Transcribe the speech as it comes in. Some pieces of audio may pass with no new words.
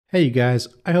Hey you guys,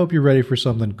 I hope you're ready for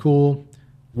something cool.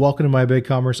 Welcome to my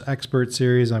BigCommerce Expert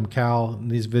Series. I'm Kal. In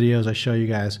these videos, I show you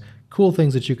guys cool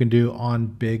things that you can do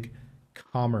on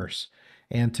BigCommerce.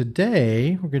 And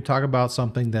today, we're going to talk about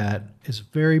something that is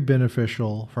very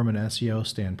beneficial from an SEO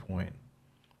standpoint.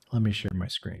 Let me share my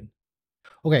screen.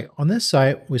 Okay, on this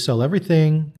site, we sell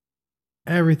everything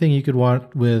you could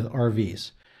want with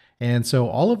RVs. And so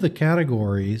all of the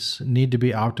categories need to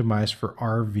be optimized for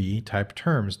RV type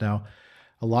terms. Now,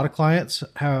 a lot of clients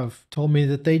have told me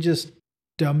that they just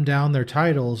dumb down their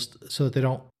titles so that they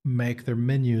don't make their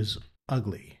menus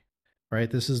ugly,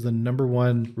 right? This is the number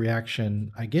one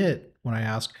reaction I get when I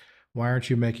ask, why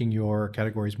aren't you making your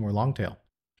categories more long tail?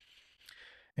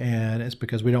 And it's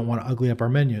because we don't want to ugly up our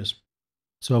menus.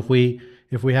 So if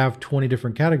we have 20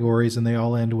 different categories and they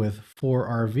all end with 4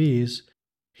 RVs,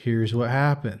 here's what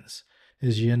happens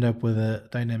is you end up with a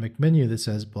dynamic menu that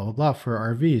says blah blah blah for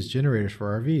RVs, generators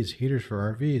for RVs, heaters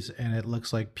for RVs, and it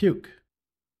looks like puke.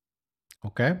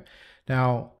 Okay?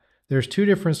 Now, there's two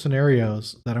different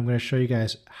scenarios that I'm going to show you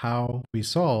guys how we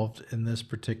solved in this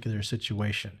particular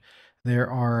situation. There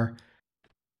are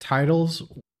titles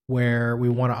where we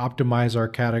want to optimize our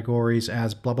categories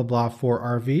as blah blah blah for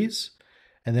RVs.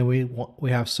 And then we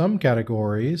have some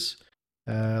categories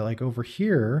like over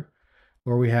here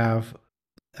where we have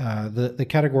the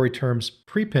category terms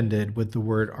prepended with the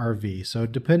word RV. So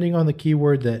depending on the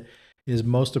keyword that is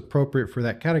most appropriate for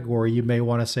that category, you may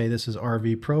want to say this is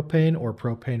RV propane or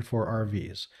propane for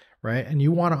RVs, right? And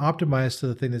you want to optimize to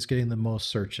the thing that's getting the most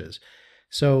searches.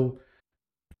 So,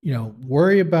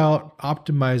 worry about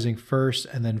optimizing first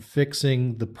and then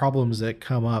fixing the problems that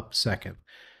come up second.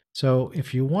 So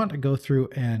if you want to go through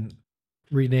and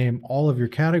rename all of your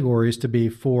categories to be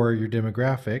for your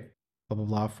demographic, blah, blah,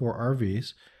 blah, for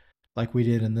RVs, like we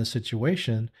did in this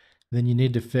situation, then you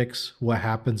need to fix what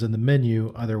happens in the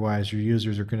menu. Otherwise, your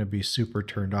users are going to be super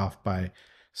turned off by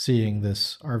seeing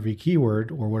this RV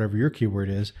keyword or whatever your keyword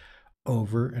is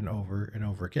over and over and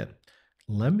over again.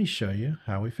 Let me show you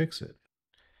how we fix it.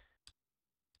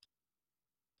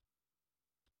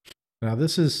 Now,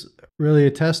 this is really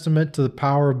a testament to the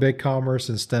power of BigCommerce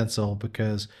and Stencil,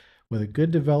 because with a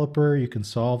good developer, you can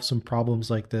solve some problems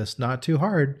like this. Not too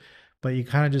hard, but you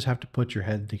kind of just have to put your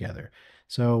head together.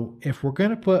 So if we're going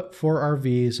to put 4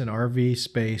 RVs and RV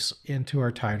space into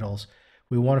our titles,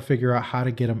 we want to figure out how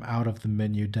to get them out of the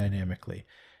menu dynamically.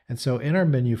 And so in our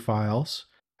menu files,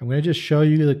 I'm going to just show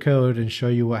you the code and show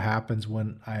you what happens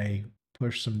when I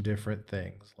push some different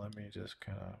things. Let me just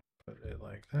kind of put it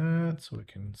like that so we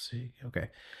can see. Okay.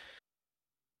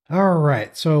 All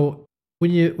right. So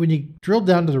when you drill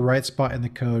down to the right spot in the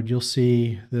code, you'll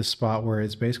see this spot where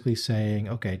it's basically saying,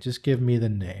 okay, just give me the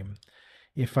name.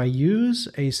 If I use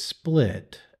a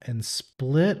split and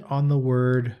split on the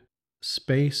word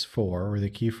space for, or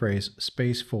the key phrase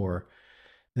space for,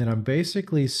 then I'm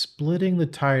basically splitting the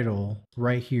title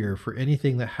right here for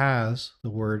anything that has the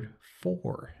word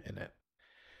for in it,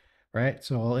 right?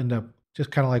 So I'll end up just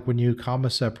kind of like when you comma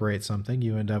separate something,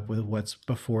 you end up with what's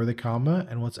before the comma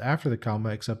and what's after the comma,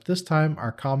 except this time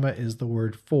our comma is the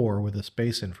word for with a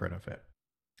space in front of it.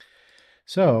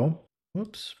 So,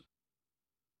 whoops.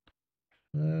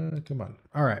 Come on.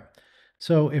 All right.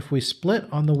 So if we split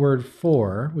on the word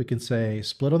for, we can say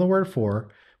split on the word for,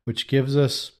 which gives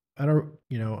us an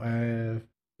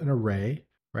array,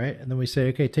 right? And then we say,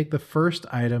 okay, take the first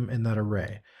item in that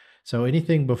array. So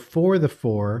anything before the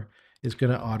for is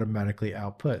going to automatically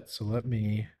output. So let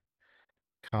me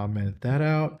comment that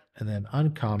out and then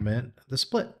uncomment the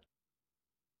split.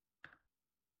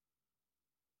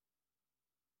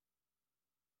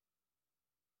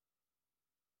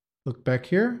 Look back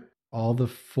here, all the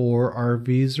 4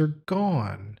 RVs are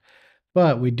gone,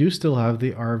 but we do still have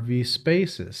the RV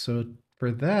spaces. So for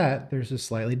that, there's a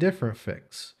slightly different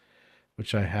fix,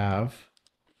 which I have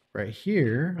right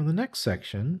here on the next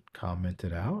section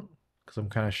commented out, because I'm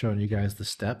kind of showing you guys the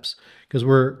steps, because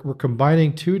we're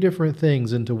combining 2 different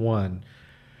things into one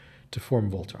to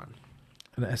form Voltron,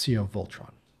 an SEO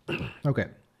Voltron. Okay,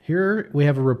 here we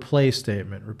have a replace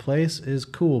statement. Replace is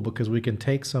cool because we can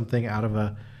take something out of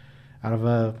a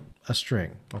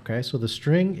string. Okay, so the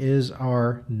string is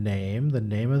our name, the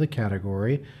name of the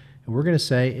category, and we're going to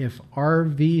say if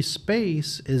RV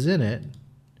space is in it,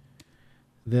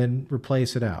 then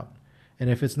replace it out. And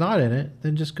if it's not in it,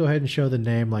 then just go ahead and show the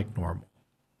name like normal.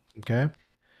 Okay,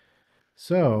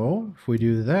 so if we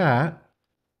do that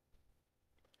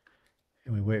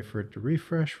and we wait for it to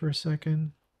refresh for a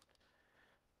second,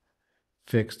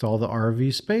 fixed all the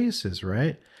RV spaces,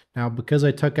 right? Now, because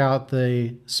I took out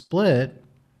the split,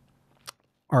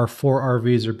 our 4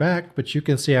 RVs are back, but you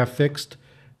can see I fixed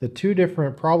the two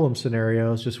different problem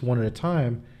scenarios, just one at a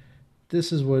time,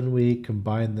 this is when we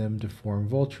combine them to form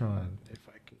Voltron. If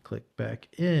I can click back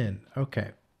in.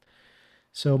 Okay.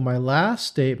 So my last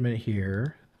statement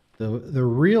here, the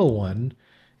real one,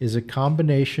 is a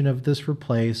combination of this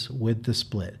replace with the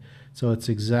split. So it's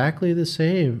exactly the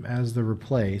same as the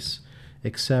replace,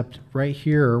 except right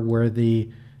here where the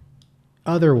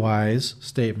otherwise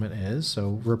statement is.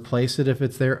 So replace it if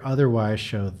it's there, otherwise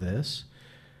show this.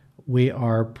 We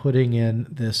are putting in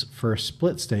this first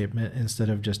split statement instead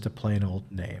of just a plain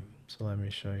old name. So let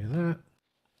me show you that.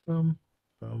 Boom,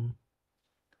 boom.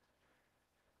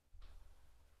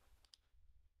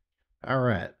 All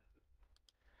right.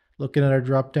 Looking at our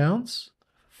drop downs,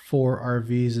 4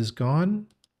 RVs is gone.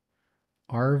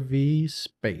 RV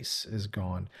space is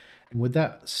gone. And with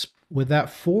that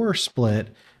 4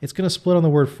 split, it's going to split on the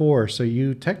word for. So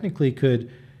you technically could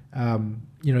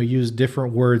use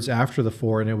different words after the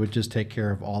 4 and it would just take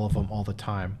care of all of them all the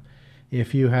time.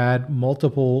 If you had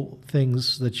multiple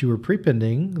things that you were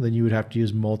prepending, then you would have to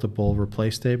use multiple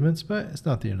replace statements, but it's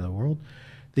not the end of the world.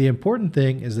 The important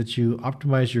thing is that you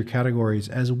optimize your categories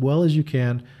as well as you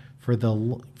can for the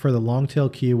long tail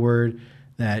keyword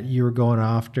that you were going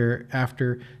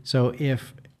after. So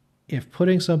if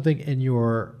putting something in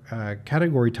your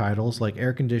category titles like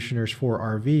air conditioners for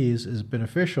RVs is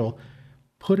beneficial,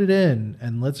 put it in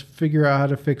and let's figure out how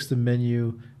to fix the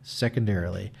menu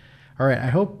secondarily. All right, I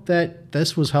hope that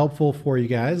this was helpful for you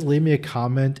guys. Leave me a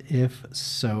comment if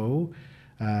so.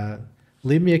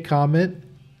 Leave me a comment.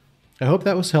 I hope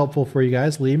that was helpful for you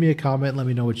guys. Leave me a comment. Let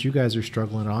me know what you guys are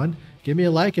struggling on. Give me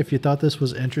a like if you thought this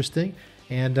was interesting.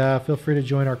 And feel free to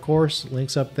join our course.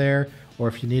 Links up there. Or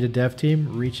if you need a dev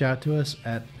team, reach out to us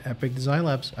at Epic Design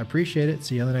Labs. I appreciate it.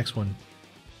 See you on the next one.